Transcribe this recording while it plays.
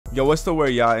Yo, what's the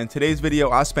word, y'all? In today's video,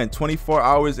 I spent 24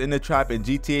 hours in the trap in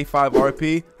GTA 5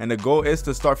 RP, and the goal is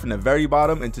to start from the very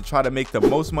bottom and to try to make the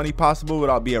most money possible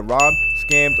without being robbed,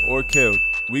 scammed, or killed.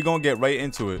 We gonna get right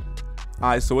into it.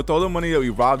 Alright, so with all the money that we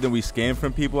robbed and we scammed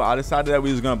from people, I decided that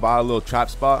we was gonna buy a little trap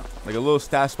spot, like a little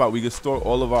stash spot we could store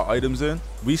all of our items in.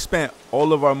 We spent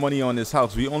all of our money on this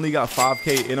house. We only got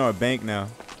 5K in our bank now.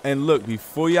 And look,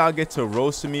 before y'all get to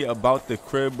roasting me about the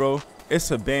crib, bro,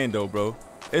 it's abandoned, bro.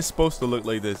 It's supposed to look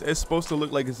like this. It's supposed to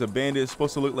look like it's abandoned. It's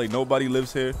supposed to look like nobody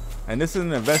lives here. And this is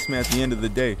an investment at the end of the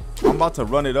day. I'm about to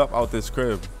run it up out this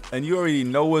crib. And you already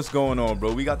know what's going on,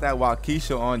 bro. We got that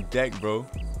Waukesha on deck, bro.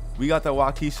 We got that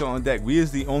Waukesha on deck. We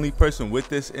is the only person with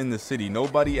this in the city.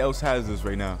 Nobody else has this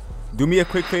right now. Do me a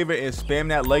quick favor and spam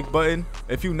that like button.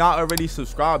 If you not already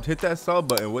subscribed, hit that sub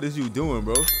button. What is you doing,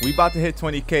 bro? We about to hit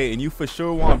 20K, and you for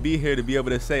sure want to be here to be able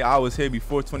to say I was here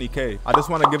before 20K. I just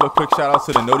want to give a quick shout out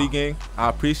to the Noti Gang. I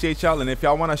appreciate y'all, and if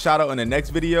y'all want a shout out in the next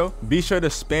video, be sure to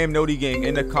spam Noti Gang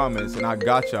in the comments, and I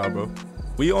got y'all, bro.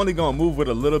 We only gonna move with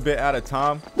a little bit at a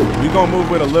time. We gonna move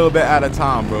with a little bit at a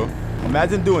time, bro.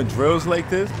 Imagine doing drills like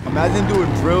this. Imagine doing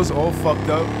drills all fucked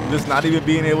up, just not even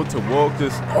being able to walk.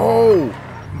 Just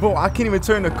bro, I can't even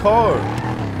turn the car.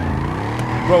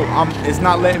 Bro, it's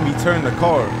not letting me turn the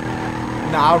car.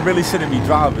 Nah, I really shouldn't be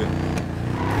driving.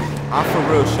 I for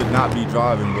real should not be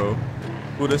driving, bro.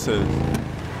 Who this is?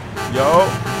 Yo,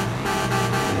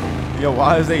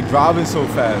 why is they driving so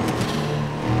fast?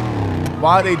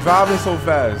 Why are they driving so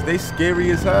fast? They scary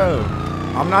as hell.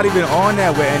 I'm not even on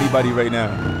that with anybody right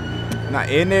now. Now,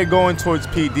 in there going towards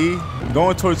PD.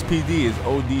 Going towards PD is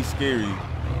OD scary.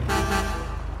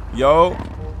 Yo,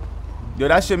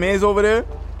 that's your mans over there?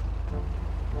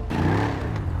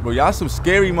 Bro, y'all some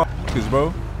scary motherfuckers,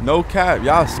 bro. No cap,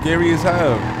 y'all scary as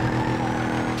hell.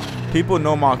 People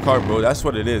know my car, bro. That's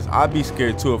what it is. I'd be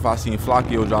scared too if I seen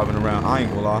Flockio driving around. I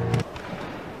ain't gonna lie.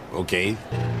 Okay.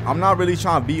 I'm not really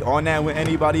trying to be on that with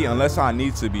anybody unless I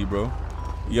need to be, bro.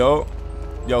 Yo,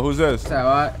 who's this? Say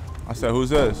what? I said, who's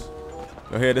this?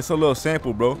 Yo, here, this a little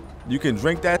sample, bro. You can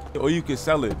drink that or you can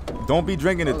sell it. Don't be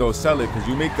drinking it though, sell it, because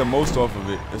you make the most off of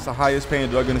it. It's the highest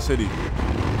paying drug in the city.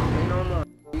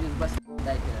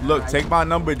 Look, take my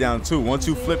number down too. Once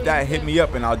you flip that, hit me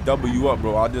up and I'll double you up,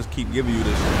 bro. I'll just keep giving you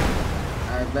this shit.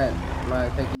 I bet. I'm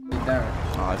gonna take you down.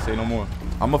 Alright, say no more.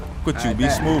 I'ma fuck with you. Be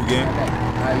smooth, gang.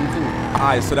 Alright, you too.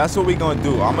 Alright, so that's what we gonna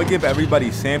do. I'm gonna give everybody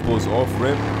samples off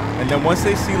rip. And then once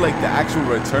they see like the actual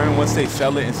return, once they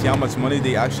sell it and see how much money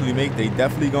they actually make, they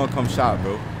definitely gonna come shop,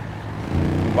 bro.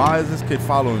 Why is this kid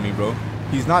following me, bro?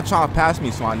 He's not trying to pass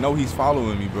me, so I know he's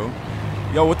following me, bro.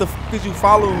 Yo, what the fuck is you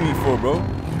following me for, bro?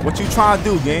 What you trying to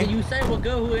do, gang? You say we're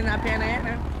good, who is not paying the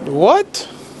answer? What?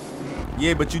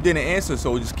 Yeah, but you didn't answer,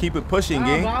 so just keep it pushing,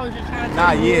 gang. I was just trying to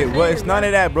Nah, yeah, well, it's none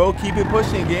of that, bro. Keep it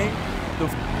pushing, gang. The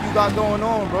fuck you got going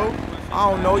on, bro? I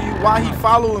don't know you. Why he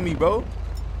following me, bro?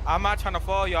 I'm not trying to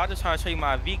follow you. I'm just trying to show you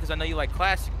my V because I know you like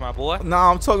classic, my boy. Nah,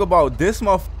 I'm talking about this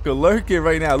motherfucker lurking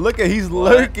right now. Look at, he's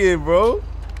lurking, bro.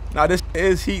 Nah, this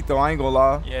is heat, though. I ain't gonna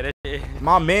lie. Yeah, this shit.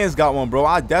 My man's got one, bro.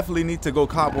 I definitely need to go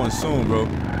cop one soon, bro.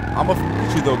 I'ma fuck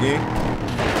with you, though, gang.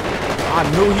 I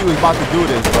knew he was about to do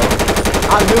this, bro.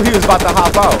 I knew he was about to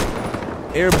hop out.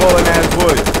 Airballing ass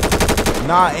boy.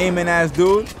 Nah, aiming ass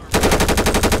dude.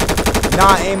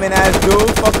 Nah, aiming ass dude.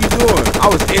 Fuck you doing? I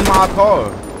was in my car.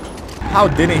 How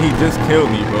didn't he just kill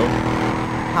me, bro?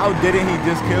 How didn't he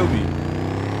just kill me?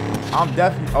 I'm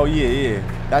definitely... Oh, yeah.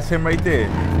 That's him right there.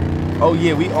 Oh,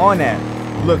 yeah, we on that.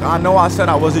 Look, I know I said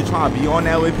I wasn't trying to be on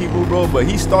that with people, bro, but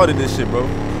he started this shit, bro.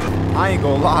 I ain't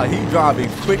gonna lie. He driving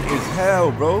quick as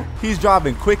hell, bro. He's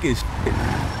driving quick as shit.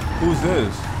 Who's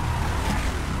this?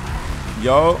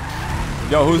 Yo,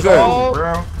 who's this?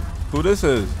 Bro. Who this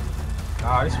is?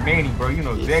 Nah, this Manny, bro. You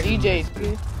know exactly. DJ.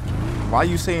 Why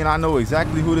you saying I know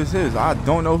exactly who this is? I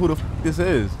don't know who the f this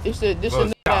is. This a Bro,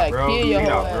 nigga stop, bro. kill your Lead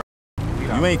whole out, ass. bro.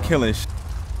 You ain't killing shit.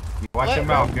 Watch What, your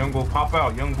bro? mouth. Young boy pop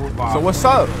out. Young boy pop. So what's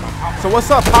up?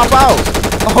 Pop out.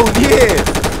 Oh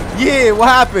yeah. What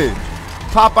happened?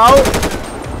 Pop out.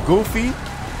 Goofy.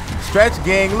 Stretch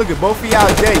gang. Look at both of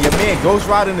y'all there. Your man Ghost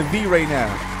riding the V right now.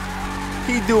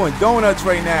 He doing donuts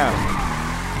right now.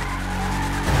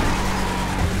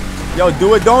 Yo,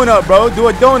 do a donut, bro. Do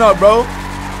a donut, bro.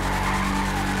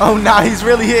 Oh nah, he's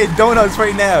really hitting donuts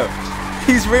right now.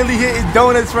 He's really hitting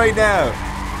donuts right now.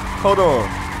 Hold on.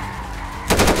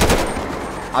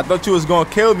 I thought you was gonna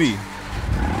kill me.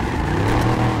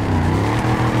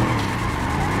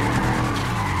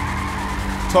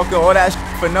 Talking all that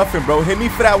shit for nothing, bro. Hit me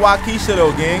for that Waukesha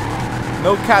though, gang.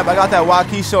 No cap, I got that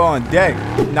Waukesha on deck.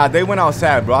 Nah, they went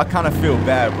outside, bro. I kind of feel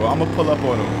bad, bro. I'm gonna pull up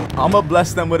on them. I'm gonna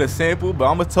bless them with a sample, but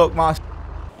I'm gonna talk my shit.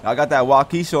 I got that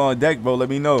Waukesha on deck, bro. Let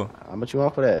me know. How much you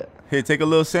want for that? Here, take a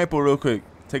little sample real quick.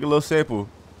 Take a little sample.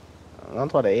 I'm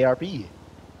talking the ARP.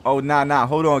 Oh, nah.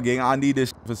 Hold on, gang. I need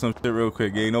this for some shit real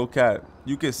quick, gang. No cap.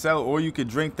 You can sell or you can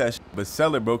drink that shit, but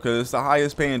sell it, bro, because it's the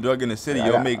highest paying drug in the city.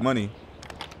 You'll make money.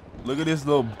 Look at this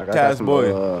little Taz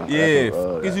boy. Yeah,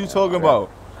 what is you talking about?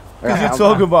 What is you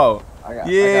talking about?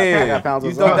 Yeah,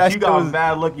 you thought that you got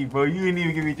bad lucky, bro. You didn't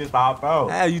even give me just to hop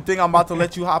out. Hey, you think I'm about to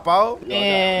let you hop out?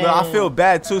 Man. Look, I feel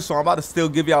bad too, so I'm about to still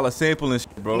give y'all a sample and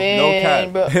shit, bro. Man, no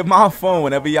cap. bro. Hit my phone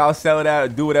whenever y'all sell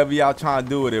that, do whatever y'all trying to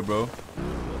do with it, bro.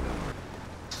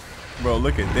 Bro,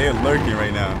 look at, they're lurking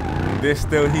right now. They're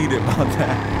still heated about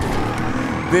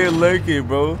that. They're lurking,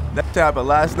 bro. That happened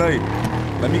last night.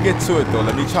 Let me get to it though.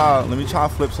 Let me try to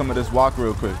flip some of this walk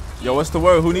real quick. Yo, what's the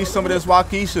word? Who needs some of this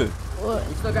Waukesha? What?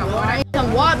 You still got more? I need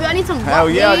some water. I need some Hell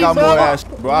water, yeah, I got bro. more ass,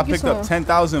 bro. I Let me picked get up some.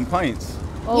 10,000 pints.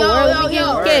 Oh,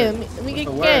 Yo. Let me get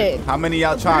K. How many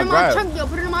y'all Put it trying in to my grab? trunk, yo.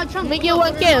 Put it in my trunk. Let me get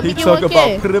 1K. He talking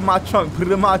about put it in my trunk, put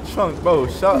it in my trunk, bro.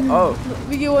 Shut up. Let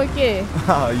me get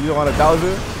 1K. You want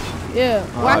 1,000? Yeah.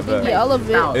 I Why bet. get all of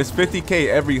it? It's 50K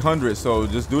every 100, so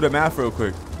just do the math real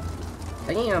quick.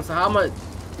 Damn, so how much?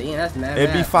 Damn, that's mad.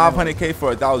 It'd be 500K for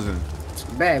 1,000.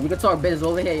 Bad, we can talk business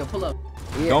over here. Yo, pull up.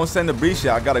 Yeah. Don't send the breach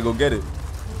yet. I gotta go get it.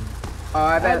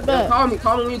 Alright, I bet. bet. Call me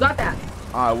when you got that.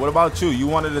 All right, what about you? You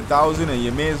wanted 1,000, and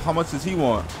your man's, how much does he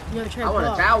want? I want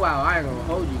a bow wow. I ain't gonna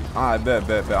hold you. All right, bet.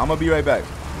 I'm gonna be right back.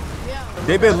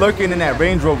 They've been lurking in that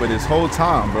Range Rover this whole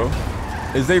time, bro.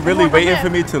 Is they really waiting for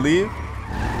me to leave?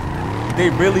 They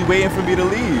really waiting for me to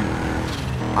leave.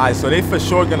 All right, so they for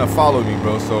sure gonna follow me,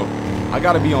 bro. So I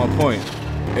gotta be on point.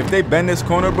 If they bend this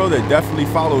corner, bro, they're definitely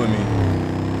following me.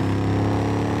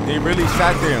 They really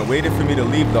sat there and waited for me to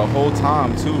leave the whole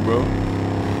time too, bro.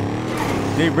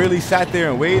 They really sat there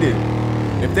and waited.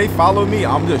 If they follow me,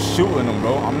 I'm just shooting them,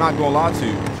 bro. I'm not gonna lie to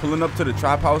you. Pulling up to the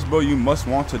trap house, bro, you must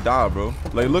want to die, bro.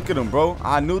 Like, look at them, bro.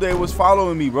 I knew they was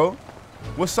following me, bro.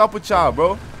 What's up with y'all,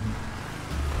 bro?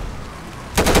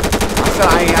 I said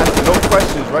I ain't asking no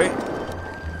questions, right?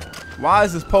 Why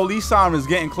is this police sirens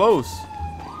getting close?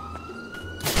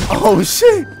 Oh,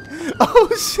 shit. Oh,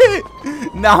 shit.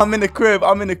 Nah, I'm in the crib.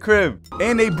 And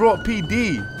they brought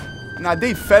PD. Nah,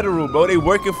 they federal, bro. They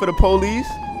working for the police.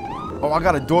 Oh, I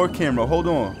got a door camera. Hold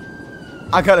on.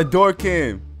 I got a door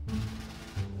cam.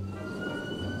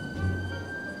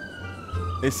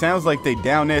 It sounds like they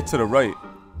down there to the right.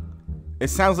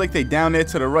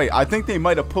 I think they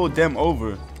might have pulled them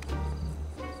over.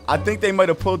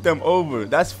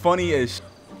 That's funny as sh.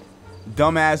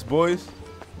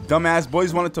 Dumbass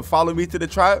boys wanted to follow me to the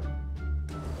trap.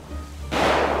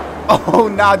 Oh,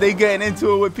 nah, they getting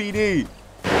into it with PD.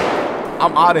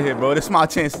 I'm out of here, bro. This is my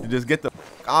chance to just get the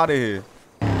fuck out of here.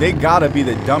 They gotta be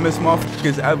the dumbest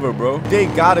motherfuckers ever, bro. They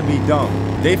gotta be dumb.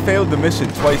 They failed the mission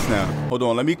twice now. Hold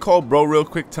on, let me call bro real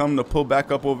quick. Tell him to pull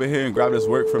back up over here and grab this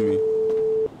work from me.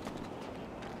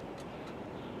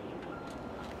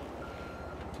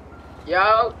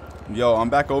 Yo, I'm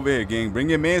back over here, gang. Bring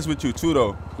your mans with you too,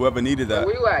 though. Whoever needed that.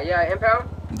 Where you at? Yeah, impound?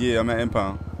 Yeah, I'm at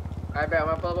impound. Alright, bet. I'm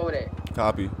gonna pull up over there.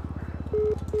 Copy.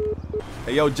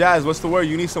 Hey, yo, Jazz, what's the word?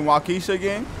 You need some Waukesha,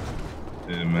 gang?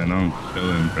 Yeah, man, I'm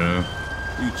chilling, bro.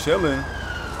 You chilling?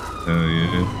 Hell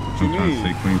yeah. What you I'm trying mean? to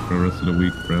stay clean for the rest of the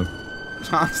week, bro.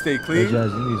 Trying to stay Hey, clean?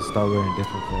 Jazz, you need to start wearing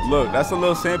different clothes. Look, that's a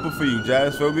little sample for you,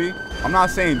 Jazz, feel me? I'm not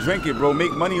saying drink it, bro.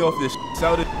 Make money off this shit.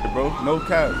 Sell this shit, bro. No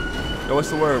cap. Yo, what's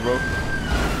the word, bro?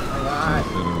 Alright.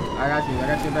 I got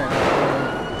you back.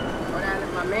 Oh,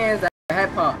 that my man's at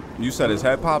head pop. You said his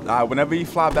head popped? All right, whenever you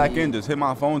fly back in, just hit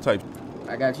my phone type.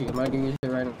 I got you. I'm gonna give you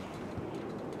shit right now.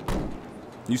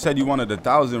 You said you wanted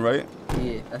 1,000, right?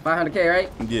 Yeah, that's 500K,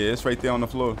 right? Yeah, it's right there on the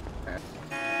floor.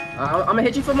 I'm gonna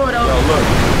hit you for more though. Yo, look.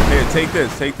 Here, take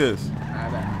this.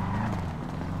 Alright, bet.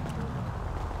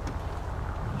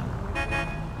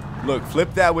 Look,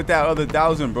 flip that with that other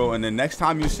 1,000, bro. And then next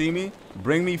time you see me,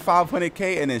 bring me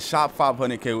 500K and then shop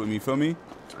 500K with me, feel me?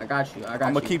 I got you. I'm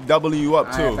gonna keep doubling you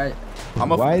up, too. Bet.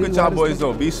 I'ma fuck with y'all boys,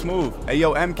 though. Be smooth. Hey,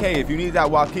 yo, MK, if you need that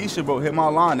Waukesha, bro, hit my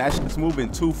line. That shit's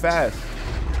moving too fast.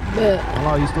 How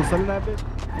long you still selling that bitch?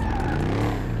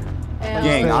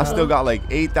 Gang, I still got like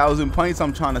 8,000 points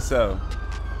I'm trying to sell.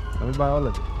 Let me buy all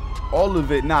of it. All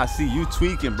of it? Nah, see, you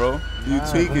tweaking, bro. You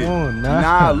tweaking. On,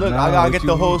 Look, I gotta get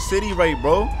the whole city right,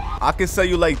 bro. I can sell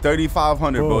you like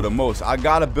 3,500, bro, the most. I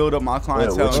gotta build up my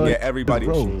clientele and get everybody.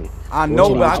 I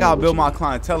know, but I gotta build my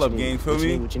clientele up, gang, feel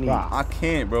me? I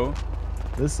can't, bro.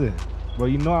 Listen, bro,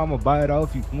 you know I'm gonna buy it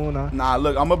off you. Come on now. Nah,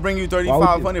 look, I'm gonna bring you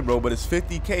 3,500, bro, but it's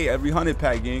 50K every 100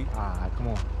 pack, gang. Come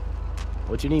on.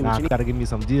 What you need? Nah, you gotta give me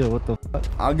some deal. What the fuck?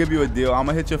 I'll give you a deal. I'm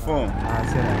gonna hit your phone. I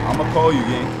said that. I'm gonna call you,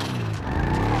 gang.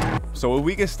 So if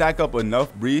we can stack up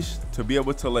enough breach to be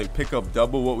able to like pick up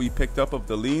double what we picked up of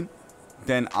the lean,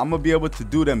 then I'm gonna be able to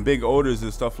do them big orders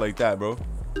and stuff like that, bro.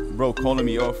 Bro calling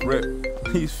me off rip.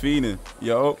 He's fiending.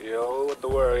 Yo, what the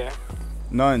word, yeah?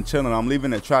 nothing, chilling. I'm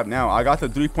leaving the trap now. I got the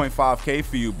 3.5K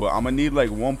for you, but I'm gonna need like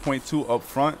 1.2 up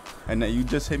front, and then you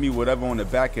just hit me whatever on the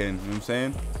back end. You know what I'm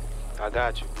saying? I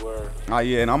got you, word.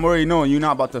 Yeah, and I'm already knowing you're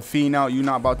not about to fiend out. You're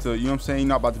not about to, you know what I'm saying? You're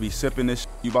not about to be sipping this shit.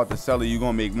 You about to sell it. You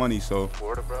gonna make money, so.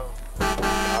 Word, bro.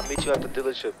 I'll meet you at the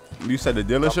dealership. You said the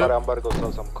dealership? I'm about to go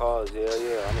sell some cars. Yeah. I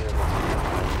need to go.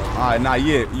 Alright, nah,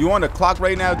 yeah. You on the clock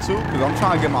right now too? Cause I'm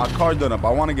trying to get my car done up.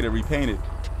 I want to get it repainted.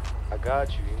 I got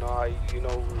you. You know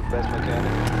who's the best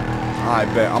mechanic? Alright,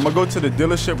 bet. I'm gonna go to the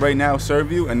dealership right now,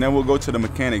 serve you, and then we'll go to the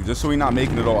mechanic, just so we not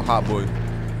making it all hot, boy.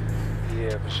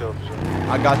 Yeah, for sure.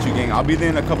 I got you, gang. I'll be there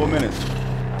in a couple minutes.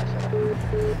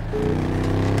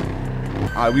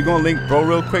 Alright, we gonna link bro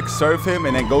real quick, serve him,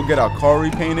 and then go get our car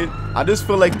repainted. I just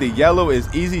feel like the yellow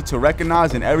is easy to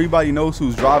recognize, and everybody knows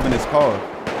who's driving this car.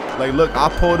 Like, look, I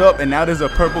pulled up, and now there's a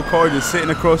purple car just sitting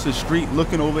across the street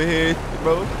looking over here,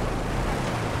 bro.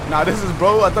 Nah, this is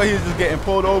bro. I thought he was just getting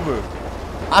pulled over.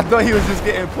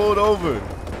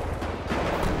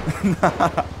 Nah.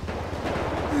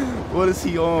 What is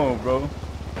he on, bro?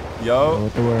 Yo.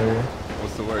 What the word, yeah?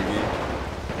 What's the word, gang?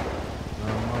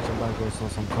 I'm about to go sell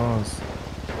some cars.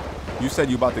 You said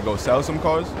you about to go sell some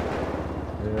cars?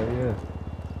 Yeah.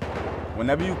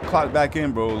 Whenever you clock back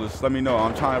in, bro, just let me know.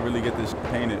 I'm trying to really get this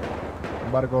painted. I'm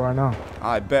about to go right now.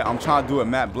 I bet. I'm trying to do a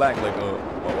matte black, like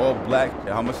a all black.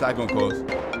 How much that gonna cost?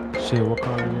 Shit, what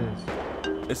car it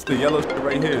is? It's the yellow shit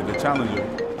right here, the Challenger.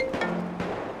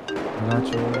 Not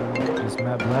your, it's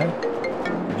matte black?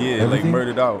 Yeah, Everything? like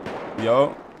murdered out.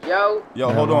 Yo,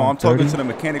 Yo. hold on. I'm 30? talking to the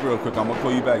mechanic real quick. I'm gonna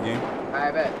call you back, gang.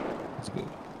 I bet. That's good.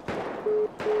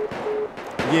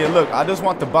 Yeah, look, I just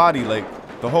want the body, like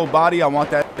the whole body. I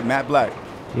want that matte black.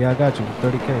 Yeah, I got you.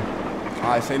 30K. All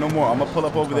right, say no more. I'm gonna pull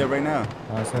up over there right now.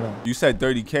 I said that. You said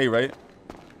 30K, right?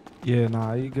 Yeah,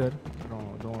 nah, you good.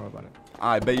 Don't worry about it.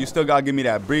 I bet you still gotta give me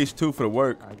that breach too for the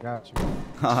work. I got you.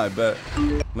 I bet.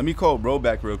 Let me call bro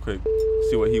back real quick.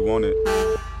 See what he wanted.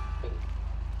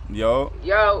 Yo,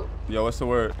 what's the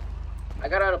word? I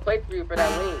got out a plate for you for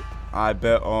that lean. I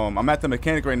bet. I'm at the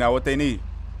mechanic right now. What they need?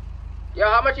 Yo,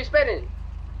 how much you spending?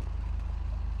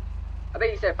 I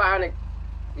think you said 500.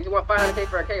 You want 500K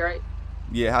for a K, right?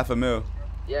 Yeah, $500,000.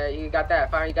 Yeah, you got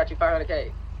that. You got you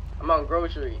 500K. I'm on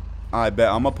grocery. I bet.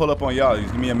 I'm gonna pull up on y'all.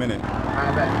 Just give me a minute.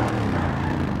 I bet.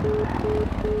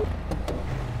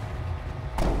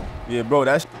 Yeah, bro,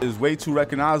 that shit is way too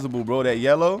recognizable, bro. That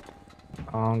yellow.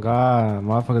 Oh God,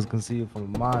 motherfuckers can see it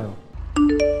from a mile.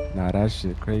 Nah, that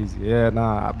shit crazy. Yeah,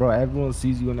 nah, bro, everyone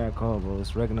sees you in that car, bro.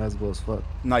 It's recognizable as fuck.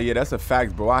 Nah, yeah, that's a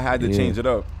fact, bro. I had to change it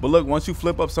up. But look, once you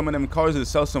flip up some of them cars and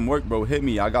sell some work, bro, hit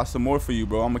me. I got some more for you,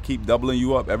 bro. I'm gonna keep doubling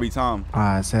you up every time.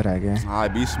 I said that, gang. All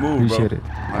right, be smooth, Appreciate bro.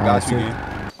 it. I got you,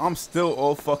 gang. I'm still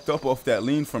all fucked up off that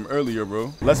lean from earlier,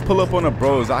 bro. Let's pull up on the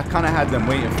bros. I kind of had them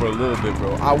waiting for a little bit,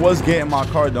 bro. I was getting my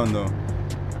car done, though.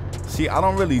 See, I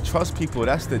don't really trust people.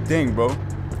 That's the thing, bro.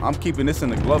 I'm keeping this in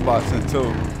the glove box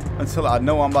until I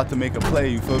know I'm about to make a play,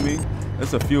 you feel me?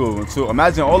 There's a few of them, too.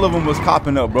 Imagine all of them was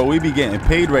copping up, bro. We be getting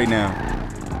paid right now.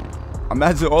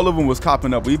 Imagine all of them was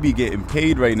copping up. We be getting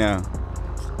paid right now.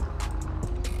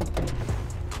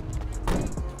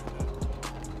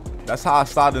 That's how I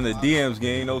started in the DMs,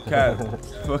 gang. No cap.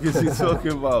 What is he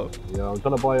talking about? Yeah, I'm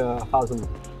trying to buy 1,000.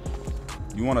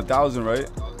 You want 1,000, right?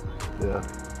 Yeah.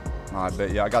 I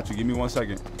bet. Yeah, I got you. Give me 1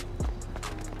 second.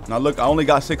 Now, look, I only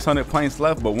got 600 pints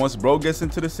left, but once bro gets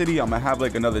into the city, I'm going to have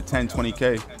like another 10,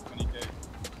 20K.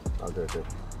 Okay.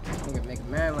 You can make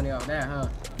mad money off that, huh?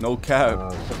 No cap.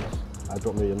 I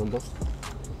drop me your number.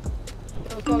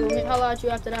 I'll call me. Holla at you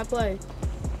after that play.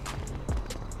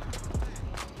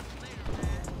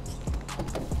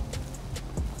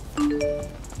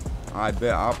 I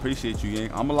bet. I appreciate you, gang.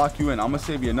 I'm gonna lock you in. I'm gonna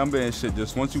save your number and shit.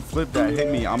 Just once you flip that,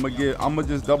 hit me. I'm gonna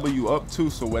just double you up too.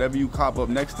 So whatever you cop up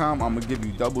next time, I'm gonna give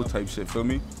you double type shit. Feel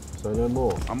me? So no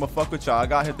more. I'm gonna fuck with y'all. I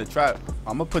gotta hit the trap.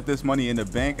 I'm gonna put this money in the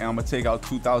bank and I'm gonna take out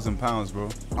 2,000 pounds, bro.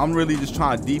 I'm really just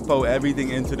trying to depot everything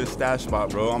into the stash spot,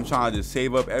 bro. I'm trying to just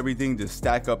save up everything, just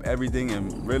stack up everything,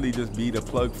 and really just be the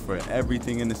plug for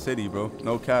everything in the city, bro.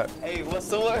 No cap. Hey, what's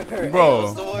the word? Bro, hey,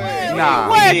 what's the word? Nah.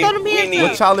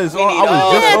 What y'all is on? I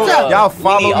was just on. Y'all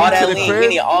follow me to the crib. We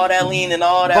need all that lean and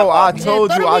all that. Bro, I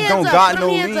told you I don't got no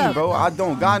lean, bro. I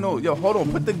don't got no. Yo, hold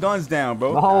on. Put the guns down,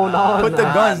 bro. Put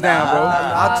the guns down, bro.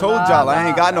 I told y'all I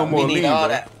ain't got no more lean,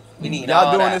 bro.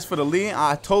 Y'all doing this for the lean?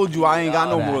 I told you I ain't got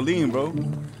no more lean, bro.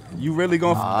 You really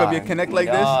gonna fuck up your connect like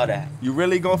all this? that. You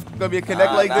really gonna fuck up your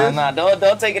connect like this? Nah,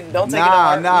 don't take it. Don't take it.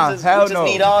 Nah, to nah, heart. We hell just no.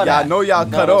 need all that. Y'all know y'all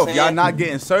You cut what I'm off. Y'all saying? not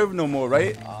getting served no more,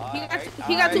 right?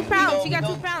 He got 2 pounds. He got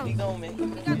 2 pounds. He gonna make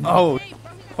it. Oh,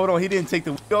 hold on. He didn't take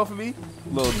the off of me?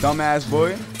 Little dumbass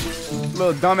boy.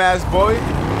 Little dumbass boy.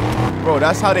 Bro,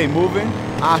 that's how they moving.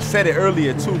 I said it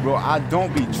earlier too, bro. I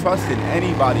don't be trusting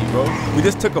anybody, bro. We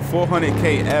just took a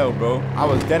 400K L, bro. I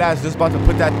was dead ass just about to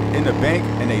put that in the bank,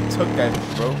 and they took that,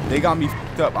 bro. They got me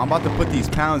fucked up. I'm about to put these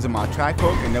pounds in my track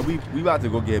hook, and then we about to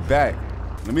go get back.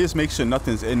 Let me just make sure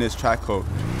nothing's in this track hook.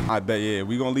 I bet, yeah.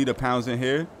 We gonna leave the pounds in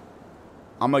here.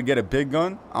 I'm gonna get a big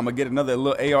gun. I'm gonna get another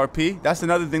little ARP. That's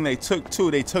another thing they took too.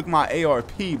 They took my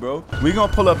ARP, bro. We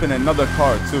gonna pull up in another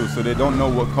car too, so they don't know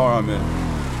what car I'm in.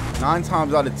 9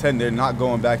 times out of 10, they're not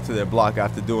going back to their block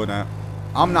after doing that.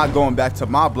 I'm not going back to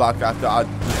my block after I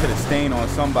just hit a stain on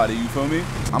somebody, you feel me?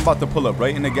 I'm about to pull up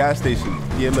right in the gas station.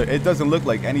 Yeah, look, it doesn't look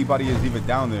like anybody is even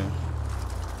down there.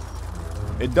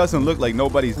 It doesn't look like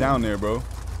nobody's down there, bro.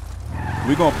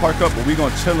 We gonna park up, but we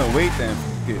gonna chill and wait then.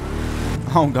 F it.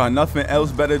 I don't got nothing else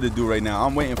better to do right now.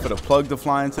 I'm waiting for the plug to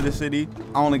fly into the city.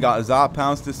 I only got Zod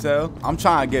pounds to sell. I'm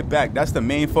trying to get back. That's the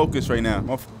main focus right now.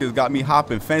 Motherfuckers got me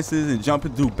hopping fences and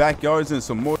jumping through backyards and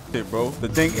some more shit, bro. The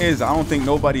thing is, I don't think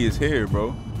nobody is here,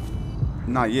 bro.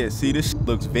 Not yet. See, this shit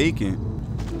looks vacant.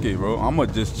 Okay, bro. I'ma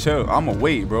just chill. I'ma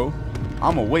wait, bro.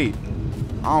 I'ma wait.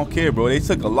 I don't care, bro. They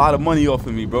took a lot of money off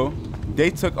of me, bro. They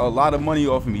took a lot of money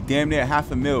off of me. Damn near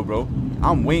 $500,000, bro.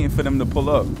 I'm waiting for them to pull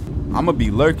up. I'm gonna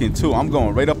be lurking too. I'm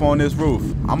going right up on this roof.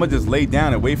 I'm gonna just lay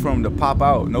down and wait for them to pop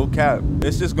out. No cap.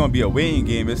 It's just gonna be a waiting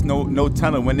game. It's no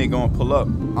telling when they gonna pull up.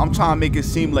 I'm trying to make it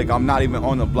seem like I'm not even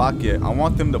on the block yet. I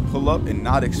want them to pull up and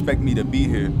not expect me to be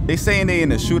here. They saying they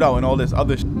in a shootout and all this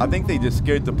other shit. I think they just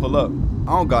scared to pull up.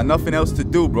 I don't got nothing else to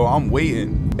do, bro. I'm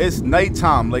waiting. It's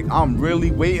nighttime. Like, I'm really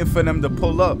waiting for them to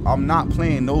pull up. I'm not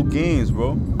playing no games,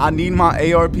 bro. I need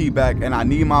my ARP back and I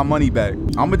need my money back.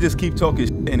 I'ma just keep talking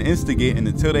shit and instigating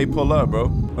until they pull up, bro.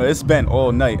 But it's been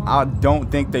all night. I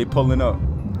don't think they pulling up.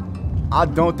 I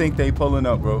don't think they pulling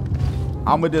up, bro.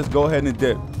 I'ma just go ahead and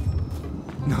dip.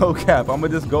 No cap. I'ma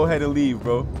just go ahead and leave,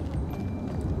 bro.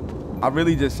 I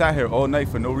really just sat here all night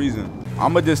for no reason.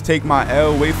 I'ma just take my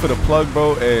L, wait for the plug,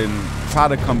 bro, and try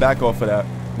to come back off of that.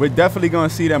 We're definitely gonna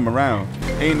see them around.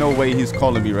 Ain't no way he's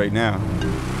calling me right now.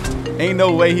 Ain't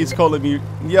no way he's calling me.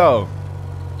 Yo,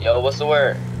 what's the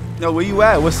word? Yo, where you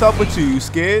at? What's up with you? You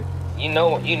scared? You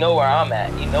know where I'm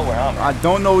at. You know where I'm at. I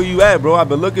don't know where you at, bro. I've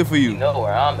been looking for you. You know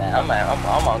where I'm at.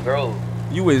 I'm on Grove.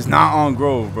 You is not on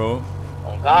Grove, bro.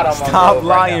 On God, I'm on Grove. Stop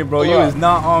lying, right bro. You is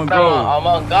not on Grove. I'm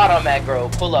on God, I'm at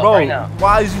Grove. Pull up bro, right now.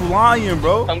 Why is you lying,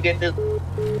 bro? Come get this.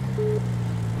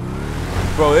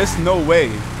 Bro, it's no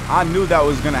way. I knew that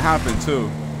was gonna happen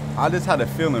too. I just had a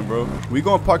feeling, bro. We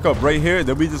gonna park up right here,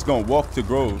 then we just gonna walk to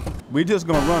Grove. We just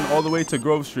gonna run all the way to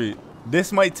Grove Street.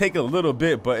 This might take a little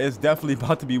bit, but it's definitely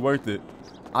about to be worth it.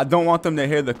 I don't want them to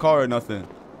hear the car or nothing.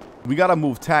 We gotta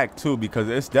move tack too, because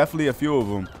it's definitely a few of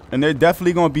them. And they're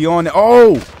definitely gonna be on it.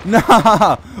 Oh,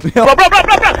 nah.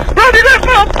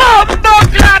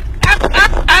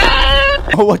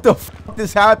 Oh, what the fuck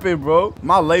just happened, bro?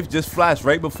 My life just flashed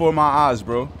right before my eyes,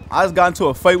 bro. I just got into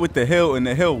a fight with the Hill, and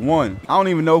the Hill won. I don't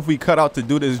even know if we cut out to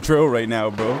do this drill right now,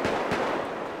 bro.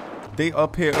 They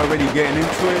up here already getting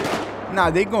into it. Nah,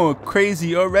 they going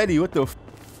crazy already. What the f?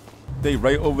 They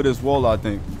right over this wall, I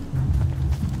think.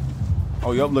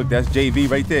 Oh, yup, look, that's JV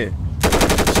right there.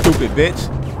 Stupid bitch.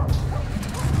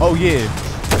 Oh, yeah.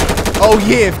 Oh,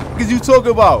 yeah, f is you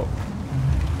talking about?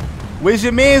 Where's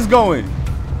your mans going?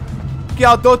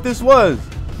 Y'all thought this was?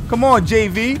 Come on,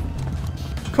 JV.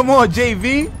 Come on,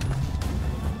 JV.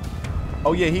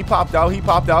 Oh, yeah, he popped out. He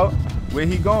popped out. Where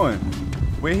he going?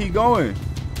 Where he going?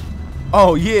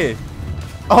 Oh, yeah.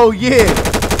 Oh, yeah.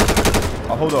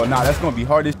 Oh, hold on. Nah, that's going to be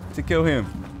hard as to kill him.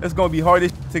 That's going to be hard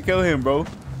as to kill him, bro.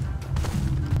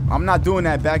 I'm not doing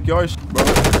that backyard bro.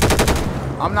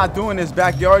 I'm not doing this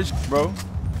backyard bro.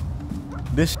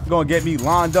 This going to get me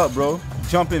lined up, bro.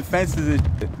 Jumping fences and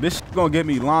shit. This gonna get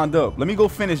me lined up. Let me go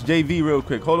finish JV real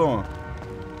quick. Hold on.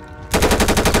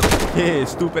 Yeah,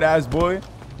 stupid ass boy.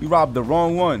 You robbed the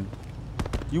wrong one.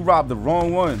 You robbed the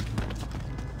wrong one.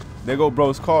 There go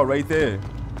bro's car right there.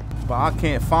 But I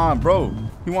can't find bro.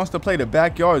 He wants to play the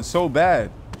backyard so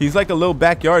bad. He's like a little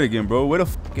backyard again, bro. Where the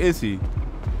fuck is he?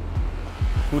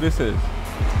 Who this is?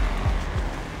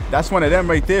 That's one of them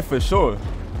right there for sure.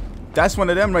 That's one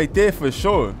of them right there for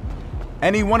sure.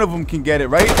 Any one of them can get it,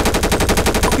 right?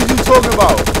 What are you talking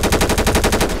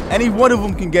about? Any one of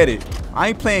them can get it. I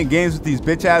ain't playing games with these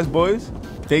bitch ass boys.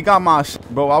 They got my shit,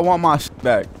 bro. I want my shit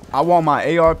back. I want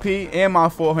my ARP and my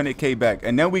 400K back,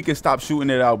 and then we can stop shooting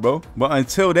it out, bro. But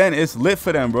until then, it's lit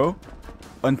for them, bro.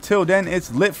 Until then,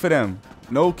 it's lit for them.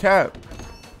 No cap.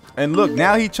 And look,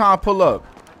 now he trying to pull up.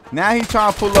 Now he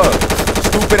trying to pull up.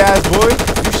 Stupid ass boy.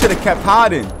 You should have kept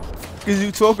hiding. Cause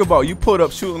you talk about you put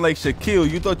up shooting like Shaquille.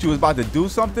 You thought you was about to do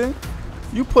something?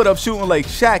 You put up shooting like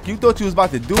Shaq. You thought you was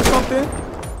about to do something?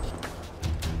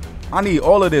 I need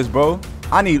all of this, bro.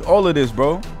 I need all of this,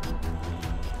 bro.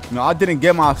 You know, I didn't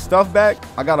get my stuff back.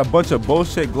 I got a bunch of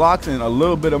bullshit Glocks and a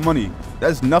little bit of money.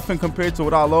 That's nothing compared to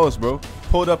what I lost, bro.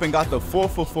 Pulled up and got the 4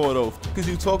 for 4 though. Cause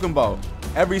you talking about?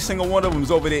 Every single one of them's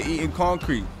over there eating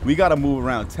concrete. We gotta move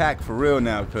around tack for real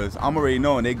now, cause I'm already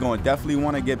knowing they gonna definitely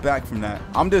want to get back from that.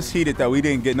 I'm just heated that we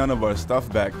didn't get none of our stuff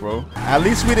back, bro. At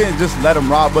least we didn't just let them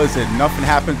rob us and nothing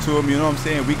happened to them. You know what I'm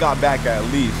saying? We got back at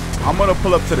least. I'm gonna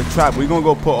pull up to the trap. We gonna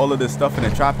go put all of this stuff in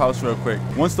the trap house real quick.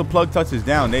 Once the plug touches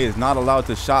down, they is not allowed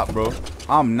to shop, bro.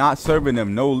 I'm not serving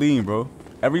them no lean, bro.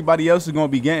 Everybody else is gonna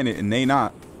be getting it, and they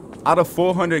not. Out of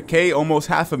 400K, almost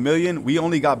 $500,000, we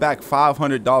only got back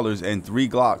 $500 and 3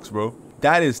 Glocks, bro.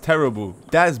 That is terrible.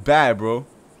 That's bad, bro.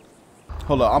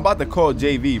 Hold up, I'm about to call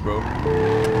JV, bro.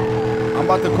 I'm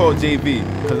about to call JV,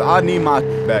 because I need my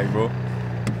back, bro.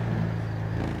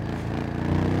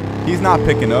 He's not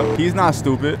picking up. He's not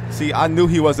stupid. See, I knew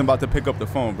he wasn't about to pick up the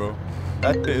phone, bro.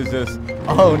 That is just...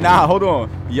 Oh, nah, hold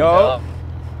on. Yo,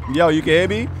 you can hear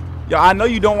me? Yo, I know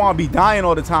you don't want to be dying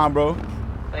all the time, bro.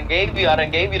 I done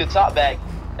gave you the top back.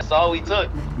 That's all we took.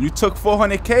 You took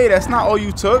 400K. That's not all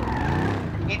you took.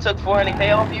 He took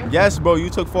 400K off you? Yes, bro. You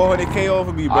took 400K off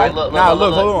of me, bro. Right, look,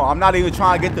 hold on. I'm not even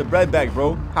trying to get the bread back,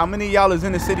 bro. How many of y'all is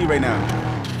in the city right now?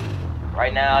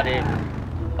 Right now,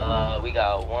 we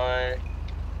got 1,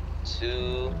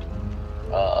 2,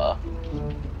 I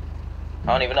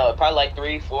don't even know. Probably like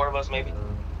 3, 4 of us, maybe.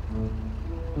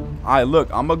 All right, look.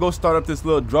 I'm going to go start up this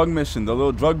little drug mission, the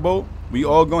little drug boat. We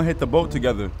all gonna hit the boat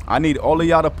together. I need all of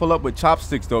y'all to pull up with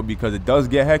chopsticks though, because it does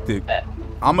get hectic.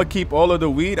 I'm gonna keep all of the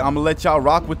weed. I'm gonna let y'all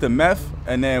rock with the meth,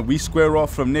 and then we square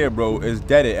off from there, bro. It's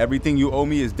deaded. Everything you owe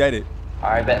me is deaded.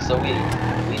 All right, bet. So we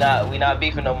not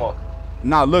beefing no more.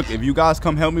 Nah, look. If you guys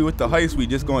come help me with the heist, we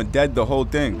just gonna dead the whole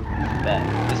thing.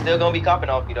 Bet. We still gonna be copping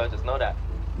off you though. Just know that.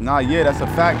 Nah, yeah, that's a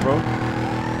fact, bro.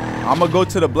 I'm gonna go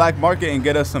to the black market and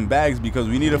get us some bags because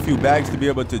we need a few bags to be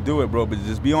able to do it, bro. But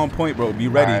just be on point, bro. Be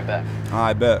ready. All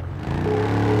right, bet.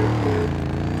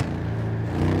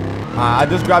 I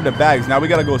just grabbed the bags. Now we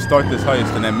gotta go start this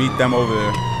heist and then meet them over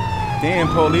there. Damn,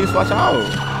 police, watch out.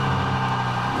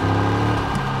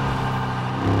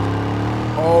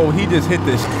 Oh, he just hit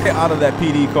the shit out of that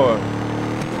PD car.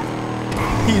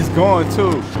 He's gone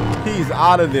too. He's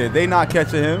out of there. They not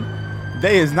catching him.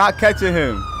 They is not catching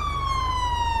him.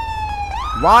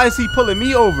 Why is he pulling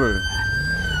me over?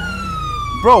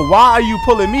 Bro, why are you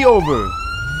pulling me over?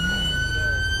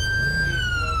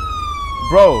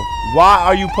 Bro, why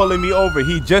are you pulling me over?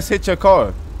 He just hit your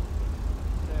car.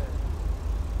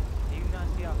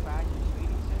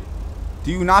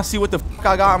 Do you not see what the fuck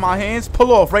I got in my hands?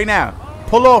 Pull off right now.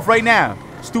 Pull off right now.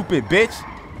 Stupid bitch.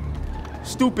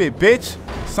 Stupid bitch.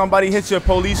 Somebody hits your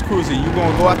police cruiser. You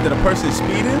gonna go after the person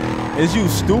speeding? Is you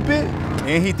stupid?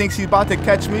 And he thinks he's about to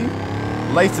catch me?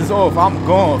 Lights is off. I'm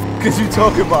gone. Cause you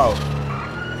talking about?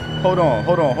 Hold on.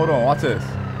 Watch this.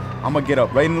 I'm gonna get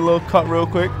up right in the little cut real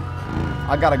quick.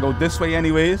 I gotta go this way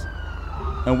anyways.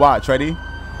 And watch. Ready?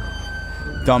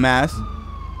 Dumbass.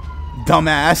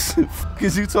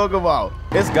 Cause you talking about?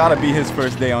 It's gotta be his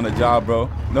first day on the job, bro.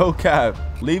 No cap.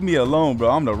 Leave me alone, bro.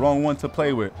 I'm the wrong one to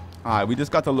play with. All right, we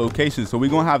just got the location, so we're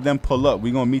going to have them pull up.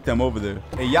 We're going to meet them over there.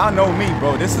 Hey, y'all know me,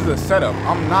 bro. This is a setup.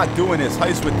 I'm not doing this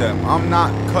heist with them. I'm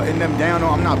not cutting them down.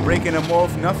 I'm not breaking them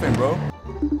off. Nothing, bro.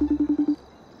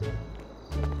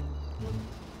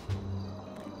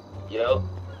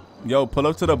 Yo, pull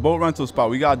up to the boat rental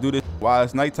spot. We got to do this while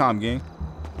it's nighttime, gang.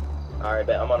 All right,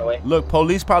 bet. I'm on the way. Look,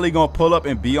 police probably going to pull up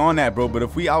and be on that, bro. But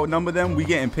if we outnumber them, we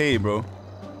getting paid, bro. All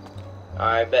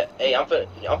right, bet. Hey, I'm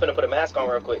finna put a mask on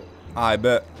real quick. I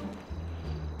bet.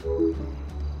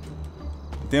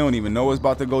 They don't even know what's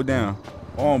about to go down.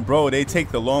 Oh, bro, they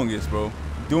take the longest, bro.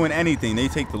 Doing anything, they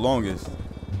take the longest.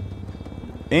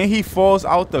 And he falls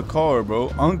out the car,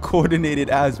 bro. Uncoordinated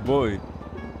ass boy.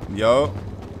 Yo.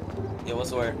 Yo,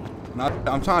 what's the word?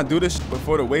 I'm trying to do this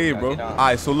before the wave, bro. All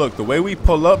right, so look, the way we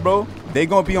pull up, bro, they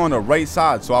gonna be on the right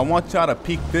side. So I want y'all to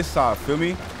peek this side, feel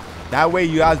me? That way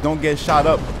you guys don't get shot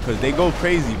up, because they go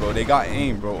crazy, bro. They got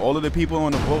aim, bro. All of the people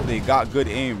on the boat, they got good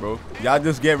aim, bro. Y'all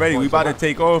just get ready. We about to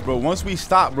take off, bro. Once we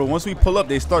stop, bro, once we pull up,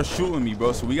 they start shooting me,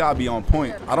 bro. So we got to be on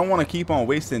point. I don't want to keep on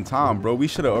wasting time, bro. We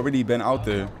should have already been out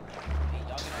there.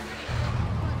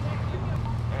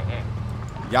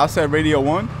 Y'all said radio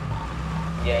 1?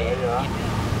 Yeah.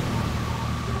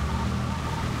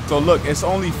 So look, it's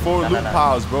only 4 loot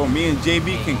piles, bro. Me and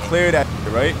JB can clear that,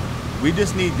 right? We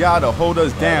just need y'all to hold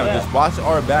us down. Yeah. Just watch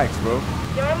our backs, bro.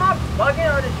 Yo, am I bugging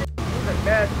or this shit moving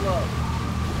mad slow?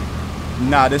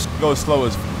 Nah, this goes slow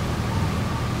as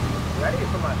Ready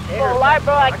for my Bro, lie,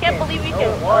 bro. I can't believe you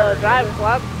can drive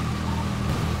club.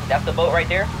 That's the boat right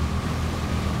there?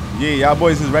 Yeah, y'all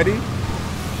boys is ready?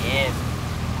 Yeah.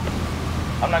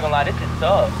 I'm not gonna lie, this is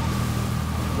tough.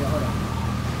 Yeah, hold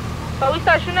on. But we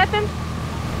start shooting at them?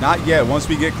 Not yet, once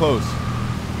we get close.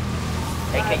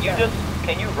 Hey, can you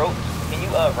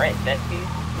rent that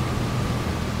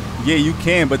piece? Yeah, you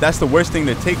can, but that's the worst thing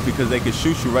to take because they can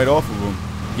shoot you right off of them.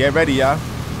 Get ready, y'all.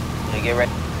 Yeah, get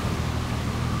ready.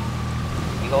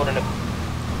 You holding the...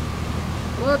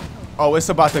 What? Oh, it's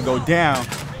about to go down.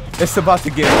 It's about to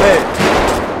get lit.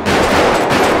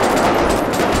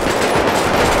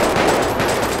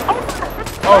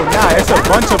 Oh, nah, it's a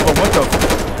bunch of them. What the...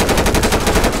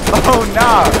 Oh,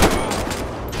 nah.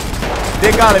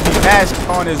 They gotta be mashed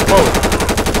on his boat.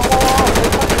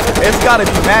 It's gotta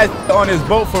be mashed on his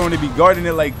boat for him to be guarding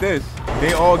it like this.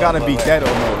 They all gotta be dead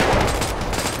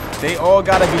almost. They all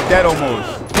gotta be dead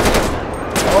almost.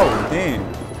 Oh, damn.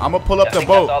 I'm gonna pull up the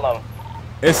boat.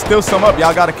 It's still some up.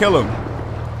 Y'all gotta kill him.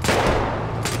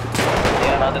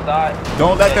 Yeah, on the other side.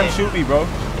 Don't let them shoot me, bro.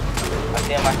 I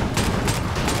see him.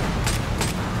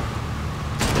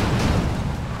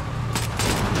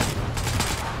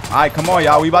 All right, come on,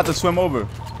 y'all. We about to swim over.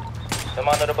 Come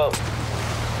under the boat.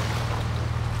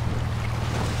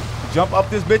 Jump up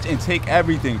this bitch and take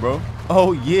everything, bro.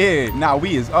 Oh, yeah. Nah,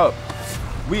 we is up.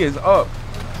 We is up.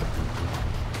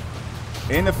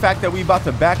 And the fact that we about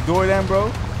to backdoor them,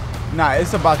 bro. Nah,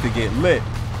 it's about to get lit.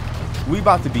 We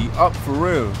about to be up for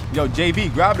real. Yo,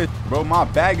 JB, grab this, bro. My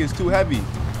bag is too heavy.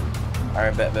 All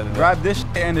right, bet. Grab this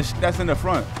shit and the shit that's in the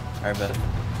front. All right, bet.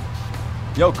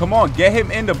 Yo, come on. Get him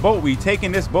in the boat. We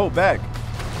taking this boat back.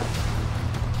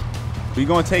 We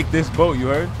gonna take this boat, you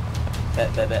heard?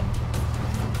 Bet.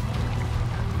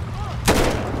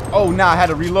 Oh, nah, I had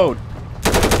to reload.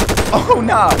 Oh,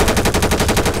 nah.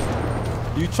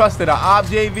 You trusted a op,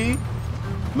 JV?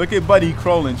 Look at Buddy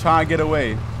crawling, trying to get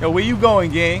away. Yo, where you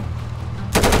going, gang?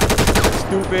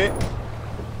 Stupid.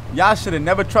 Y'all should have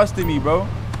never trusted me, bro.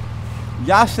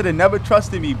 Y'all should have never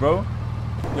trusted me, bro.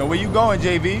 Yo, where you going,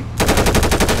 JV?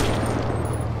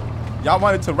 Y'all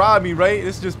wanted to rob me, right?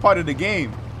 This is just part of the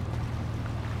game.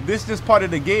 This is just part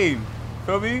of the game.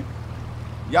 Feel me?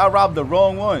 Y'all robbed the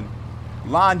wrong one.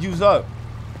 Lined yous up.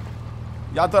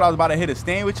 Y'all thought I was about to hit a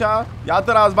stain with y'all? Y'all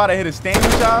thought I was about to hit a stain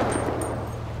with y'all?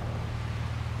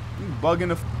 You bugging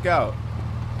the fuck out.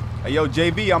 Hey, yo,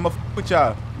 JB, I'ma fuck with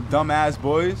y'all. Dumbass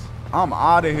boys. I'm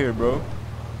out of here, bro.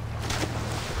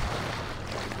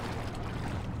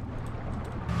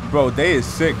 Bro, they is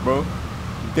sick, bro.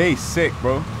 They sick,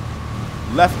 bro.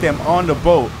 Left them on the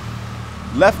boat.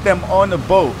 Left them on the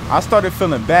boat. I started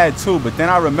feeling bad too, but then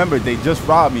I remembered they just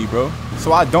robbed me, bro.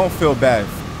 So I don't feel bad.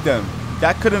 F them.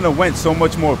 That couldn't have went so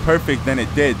much more perfect than it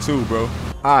did too, bro.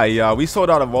 Alright, y'all. We sold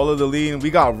out of all of the lean.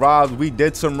 We got robbed. We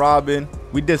did some robbing.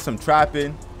 We did some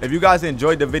trapping. If you guys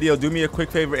enjoyed the video, do me a quick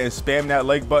favor and spam that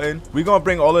like button. We're gonna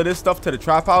bring all of this stuff to the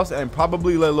trap house and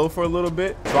probably lay low for a little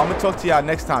bit. So I'm gonna talk to y'all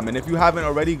next time. And if you haven't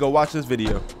already, go watch this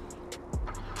video.